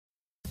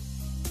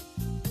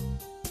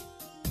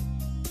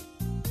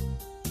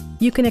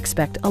You can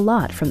expect a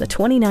lot from the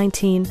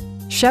 2019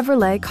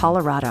 Chevrolet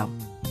Colorado.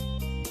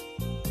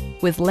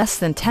 With less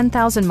than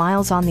 10,000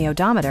 miles on the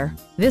odometer,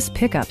 this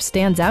pickup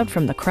stands out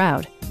from the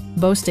crowd,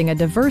 boasting a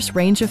diverse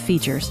range of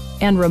features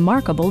and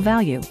remarkable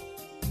value.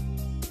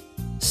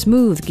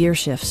 Smooth gear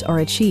shifts are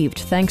achieved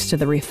thanks to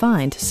the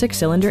refined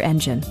 6-cylinder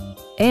engine.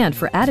 And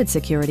for added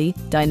security,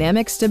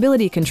 dynamic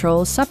stability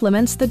control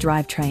supplements the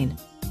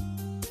drivetrain.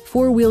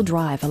 4-wheel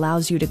drive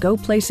allows you to go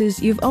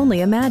places you've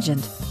only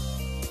imagined.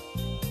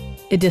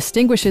 It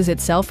distinguishes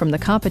itself from the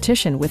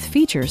competition with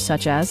features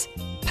such as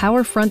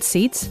power front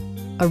seats,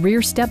 a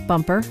rear step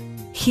bumper,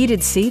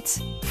 heated seats,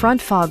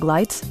 front fog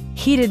lights,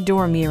 heated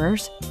door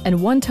mirrors,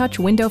 and one-touch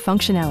window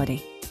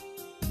functionality.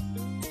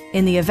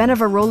 In the event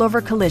of a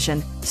rollover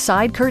collision,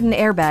 side curtain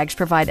airbags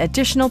provide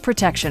additional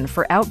protection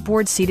for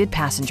outboard seated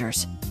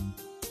passengers.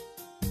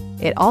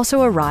 It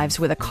also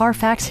arrives with a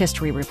Carfax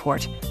history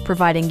report,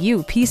 providing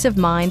you peace of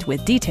mind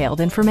with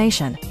detailed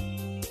information.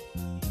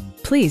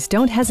 Please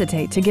don't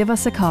hesitate to give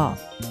us a call.